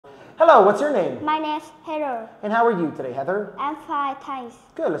Hello, what's your name? My name's Heather. And how are you today, Heather? I'm fine, thanks.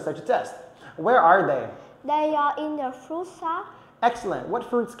 Good, let's start your test. Where are they? They are in the fruit shop. Excellent. What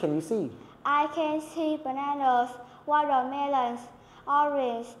fruits can you see? I can see bananas, watermelons,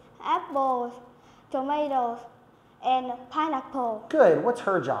 orange, apples, tomatoes, and pineapple. Good. What's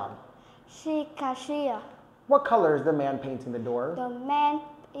her job? She cashier. What color is the man painting the door? The man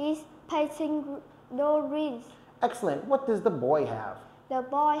is painting the rings. Excellent. What does the boy have? The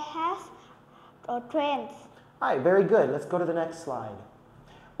boy has a trend. All right, very good. Let's go to the next slide.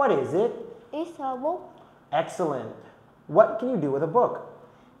 What is it? It's a book. Excellent. What can you do with a book?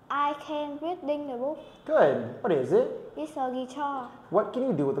 I can reading the book. Good. What is it? It's a guitar. What can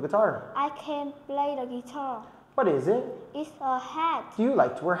you do with the guitar? I can play the guitar. What is it? It's a hat. Do you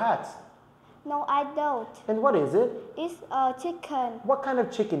like to wear hats? No, I don't. And what is it? It's a chicken. What kind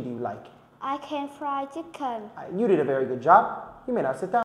of chicken do you like? I can fry chicken. You did a very good job. You may now sit down.